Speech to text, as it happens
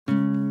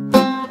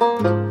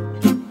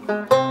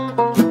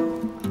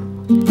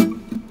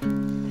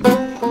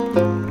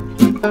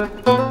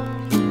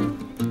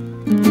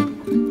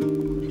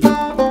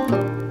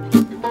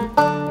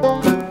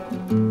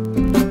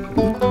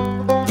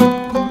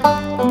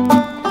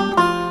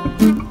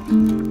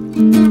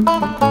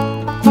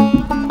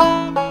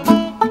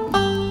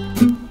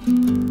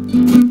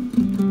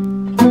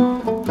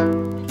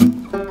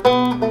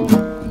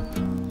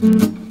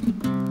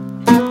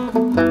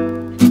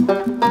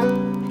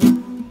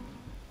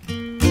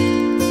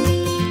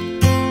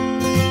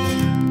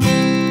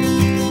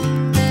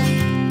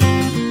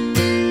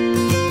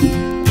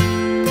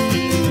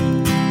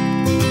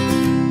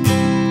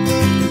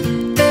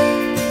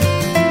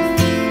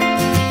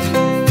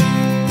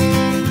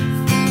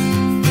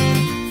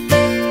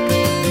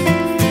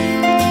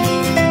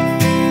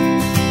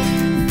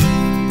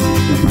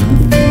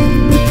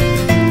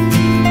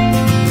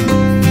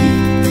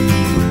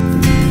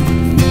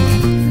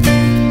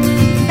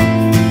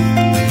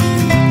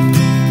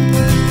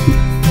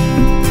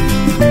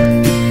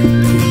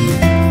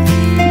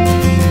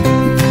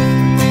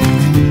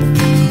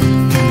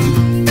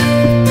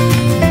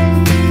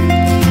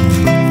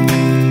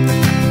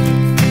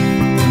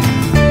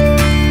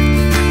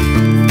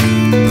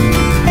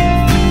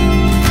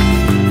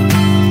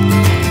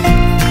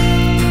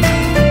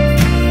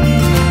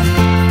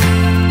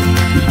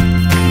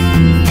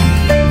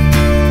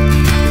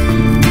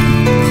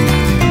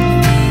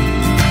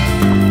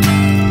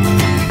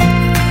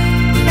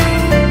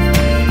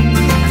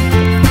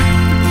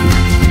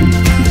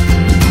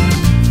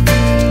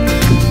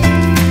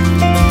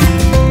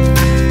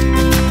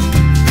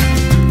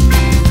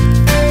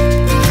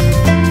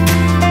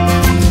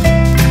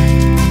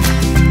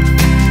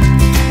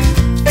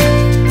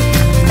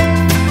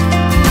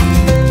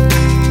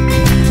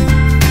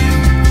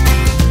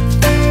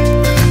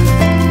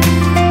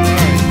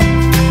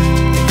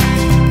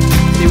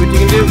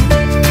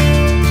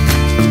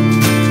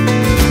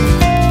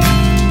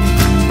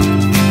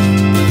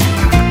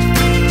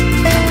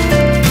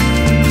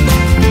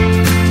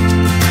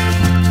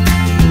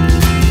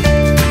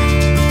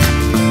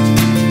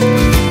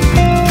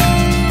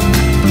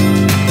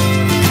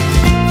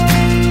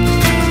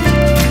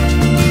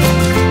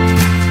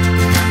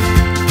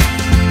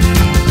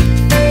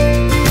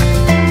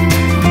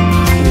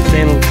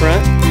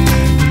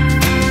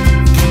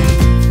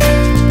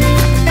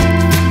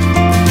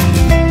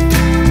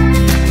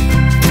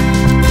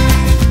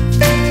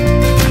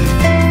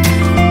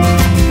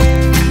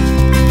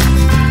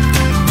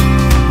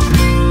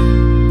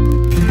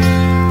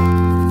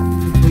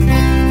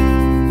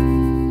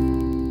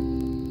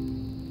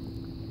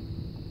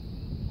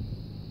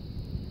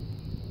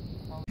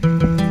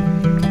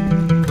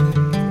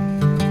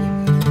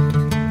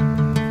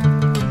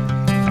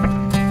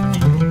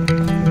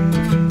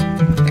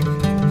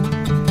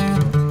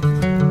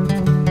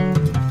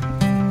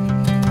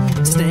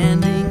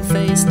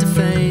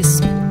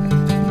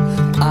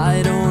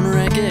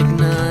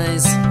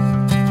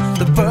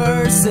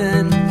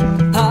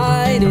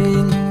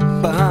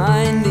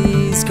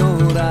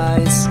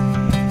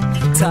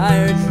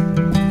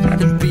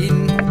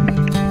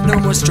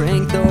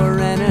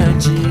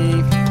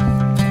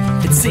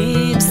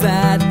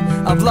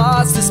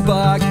lost the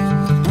spark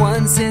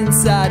once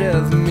inside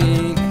of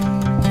me,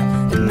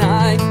 and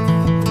I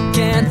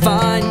can't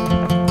find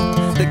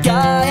the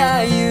guy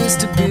I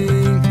used to be,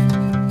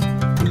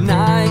 and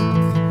I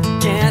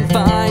can't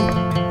find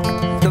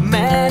the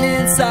man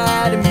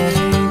inside of me.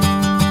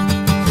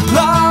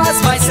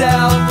 Lost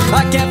myself,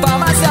 I can't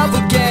find myself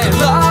again.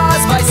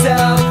 Lost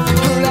myself,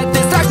 who let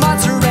this dark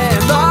monster in?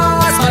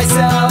 Lost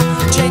myself,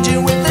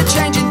 changing with the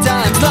changing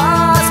times.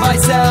 Lost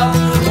myself,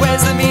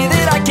 where's the me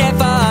that I can't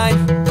find?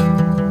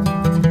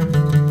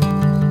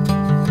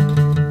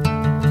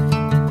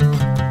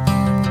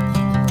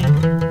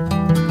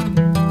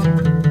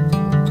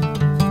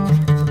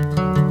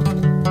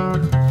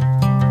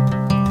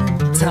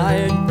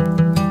 Tired,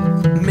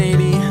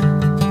 maybe,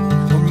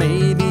 or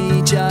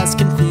maybe just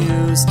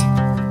confused.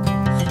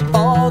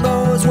 All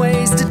those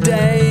wasted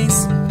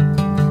days,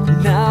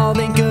 now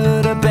they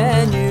could have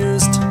been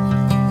used.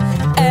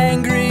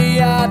 Angry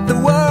at the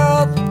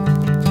world,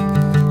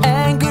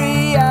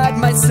 angry at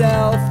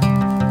myself.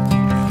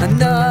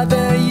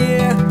 Another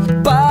year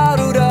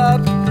bottled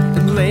up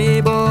and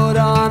labeled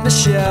on the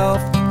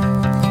shelf,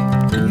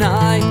 and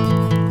I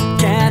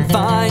can't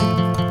find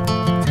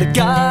the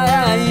guy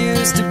I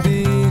used to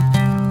be,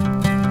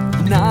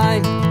 and I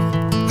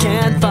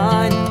can't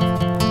find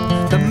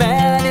the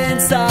man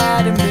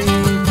inside of me.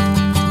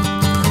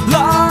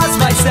 Lost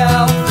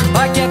myself,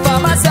 I can't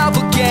find myself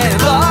again.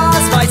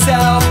 Lost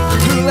myself,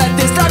 who let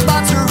this dark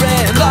monster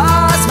in?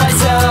 Lost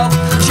myself,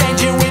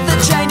 changing with the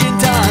changing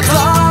times.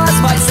 Lost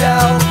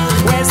myself,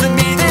 where's the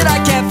me that I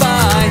can't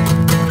find?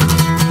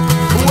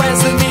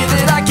 Where's the me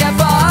that I can't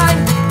find?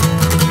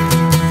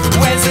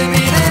 Where's the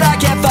me that I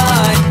can't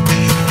find?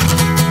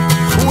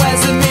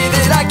 Where's the me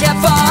that I can't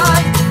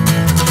find?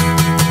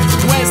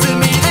 Where's the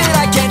me that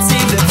I can't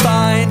seem to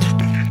find?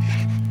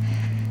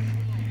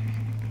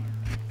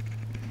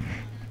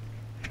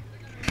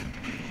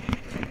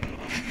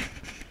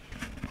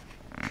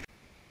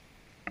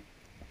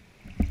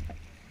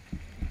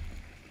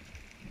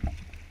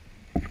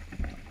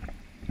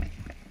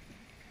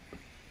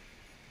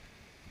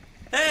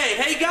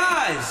 Hey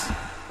guys!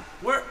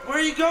 Where are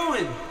you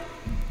going?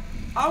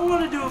 I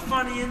want to do a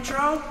funny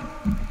intro.